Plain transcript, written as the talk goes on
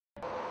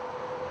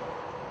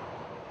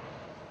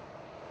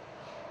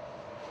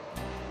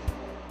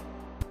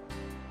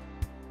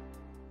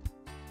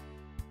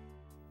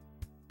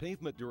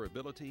Pavement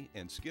durability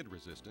and skid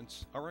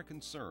resistance are a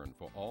concern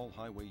for all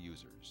highway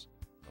users.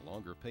 The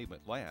longer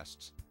pavement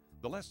lasts,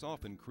 the less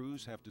often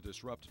crews have to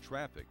disrupt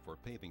traffic for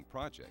paving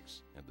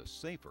projects, and the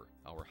safer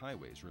our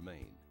highways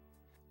remain.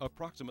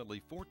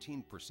 Approximately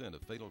 14%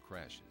 of fatal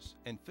crashes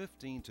and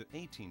 15 to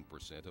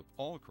 18% of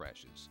all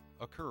crashes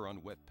occur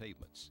on wet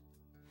pavements.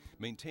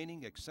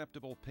 Maintaining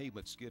acceptable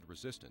pavement skid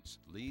resistance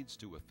leads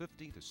to a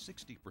 50 to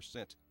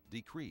 60%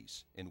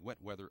 decrease in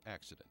wet weather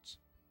accidents.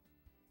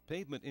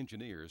 Pavement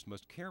engineers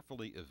must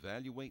carefully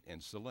evaluate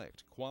and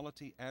select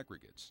quality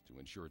aggregates to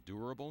ensure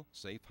durable,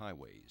 safe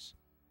highways.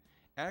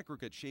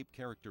 Aggregate shape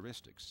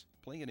characteristics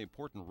play an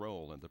important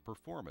role in the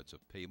performance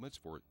of pavements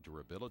for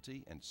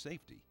durability and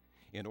safety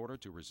in order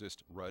to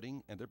resist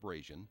rutting and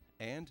abrasion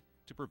and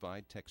to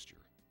provide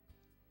texture.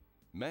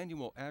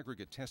 Manual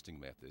aggregate testing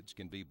methods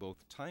can be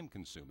both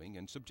time-consuming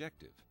and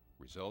subjective,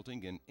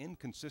 resulting in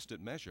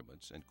inconsistent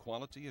measurements and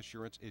quality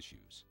assurance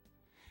issues.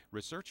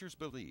 Researchers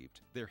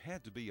believed there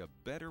had to be a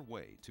better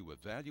way to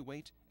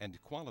evaluate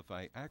and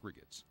qualify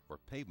aggregates for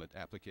pavement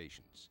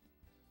applications.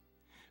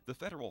 The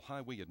Federal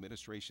Highway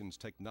Administration's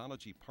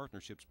Technology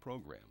Partnerships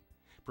Program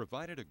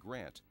provided a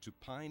grant to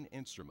Pine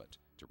Instrument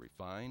to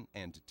refine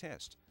and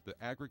test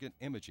the Aggregate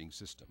Imaging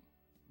System.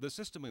 The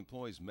system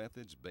employs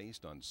methods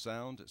based on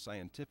sound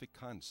scientific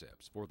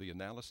concepts for the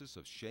analysis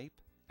of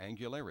shape,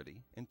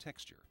 angularity, and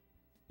texture.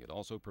 It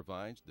also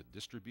provides the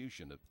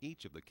distribution of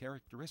each of the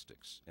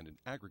characteristics in an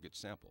aggregate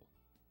sample.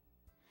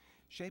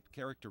 Shape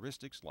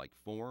characteristics like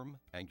form,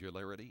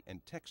 angularity,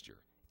 and texture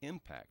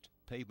impact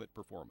pavement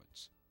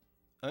performance.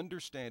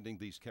 Understanding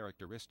these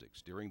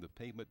characteristics during the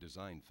pavement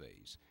design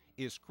phase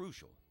is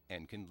crucial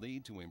and can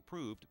lead to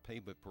improved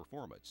pavement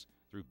performance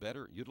through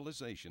better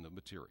utilization of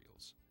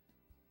materials.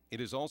 It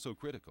is also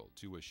critical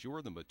to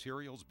assure the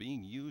materials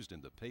being used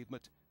in the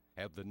pavement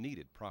have the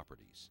needed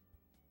properties.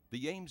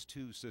 The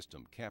AIMS2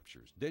 system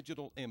captures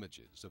digital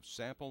images of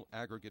sample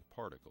aggregate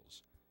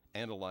particles,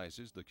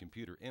 analyzes the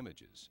computer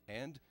images,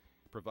 and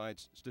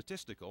provides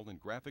statistical and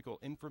graphical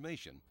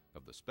information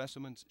of the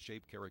specimen's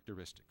shape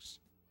characteristics.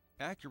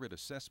 Accurate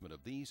assessment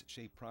of these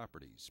shape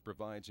properties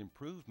provides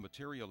improved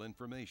material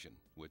information,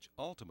 which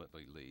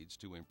ultimately leads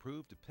to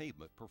improved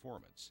pavement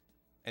performance.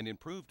 And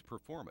improved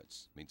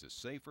performance means a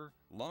safer,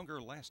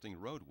 longer-lasting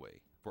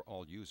roadway for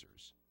all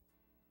users.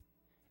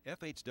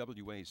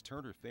 FHWA's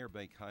Turner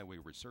Fairbank Highway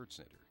Research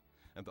Center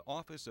and the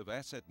Office of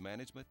Asset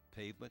Management,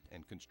 Pavement,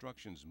 and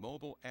Construction's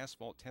Mobile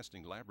Asphalt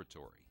Testing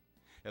Laboratory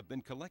have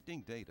been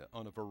collecting data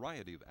on a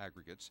variety of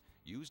aggregates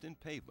used in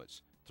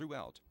pavements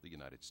throughout the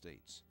United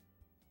States.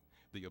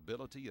 The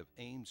ability of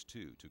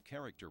AIMS2 to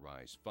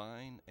characterize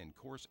fine and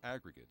coarse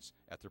aggregates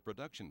at the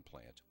production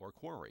plant or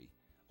quarry,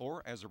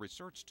 or as a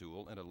research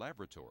tool in a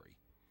laboratory,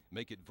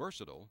 make it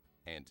versatile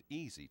and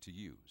easy to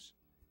use.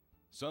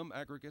 Some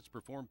aggregates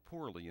perform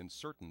poorly in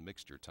certain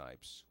mixture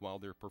types, while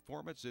their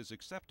performance is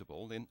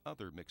acceptable in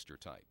other mixture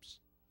types.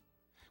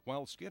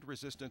 While skid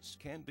resistance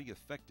can be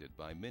affected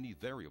by many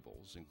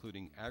variables,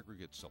 including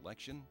aggregate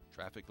selection,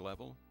 traffic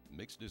level,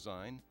 mix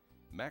design,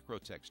 macro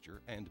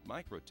texture, and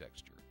micro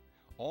texture,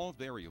 all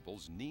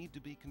variables need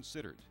to be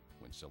considered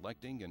when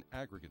selecting an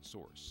aggregate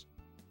source.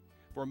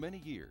 For many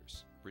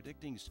years,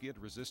 predicting skid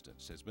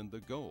resistance has been the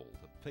goal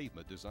of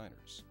pavement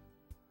designers.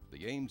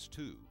 The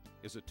AIMS2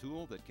 is a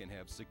tool that can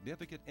have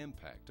significant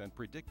impact on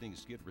predicting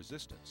skid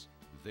resistance,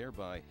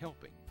 thereby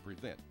helping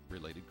prevent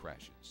related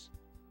crashes.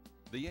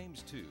 The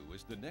AIMS2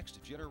 is the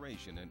next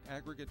generation in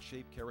aggregate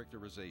shape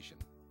characterization,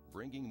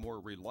 bringing more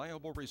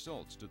reliable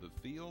results to the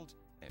field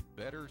and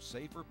better,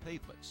 safer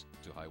pavements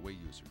to highway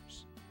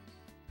users.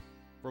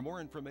 For more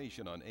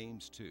information on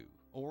AIMS2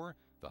 or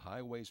the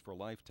Highways for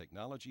Life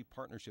Technology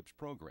Partnerships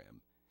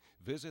Program,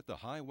 visit the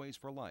Highways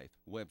for Life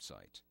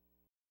website.